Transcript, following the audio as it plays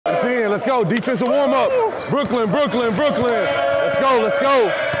Let's in, let's go. Defensive warm-up. Brooklyn, Brooklyn, Brooklyn. Let's go, let's go,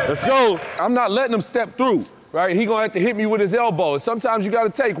 let's go. I'm not letting him step through, right? He gonna have to hit me with his elbow. Sometimes you gotta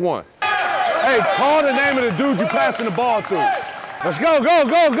take one. Hey, call the name of the dude you passing the ball to. Let's go, go,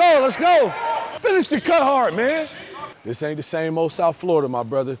 go, go, let's go. Finish the cut hard, man. This ain't the same old South Florida, my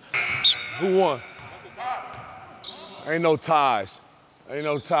brother. Who won? Ain't no ties. Ain't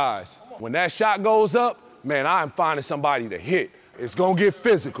no ties. When that shot goes up, man, I'm finding somebody to hit. It's gonna get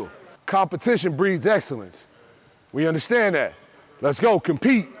physical. Competition breeds excellence. We understand that. Let's go,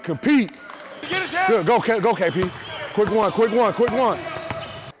 compete, compete. Good, go KP. Quick one, quick one, quick one.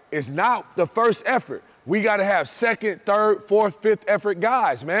 It's not the first effort. We gotta have second, third, fourth, fifth effort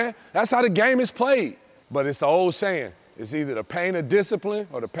guys, man. That's how the game is played. But it's the old saying, it's either the pain of discipline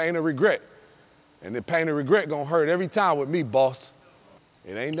or the pain of regret. And the pain of regret gonna hurt every time with me, boss.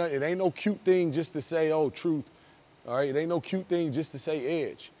 It ain't no cute thing just to say, oh, truth. All right, it ain't no cute thing just to say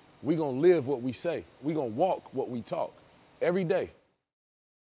edge. We gonna live what we say. We gonna walk what we talk every day.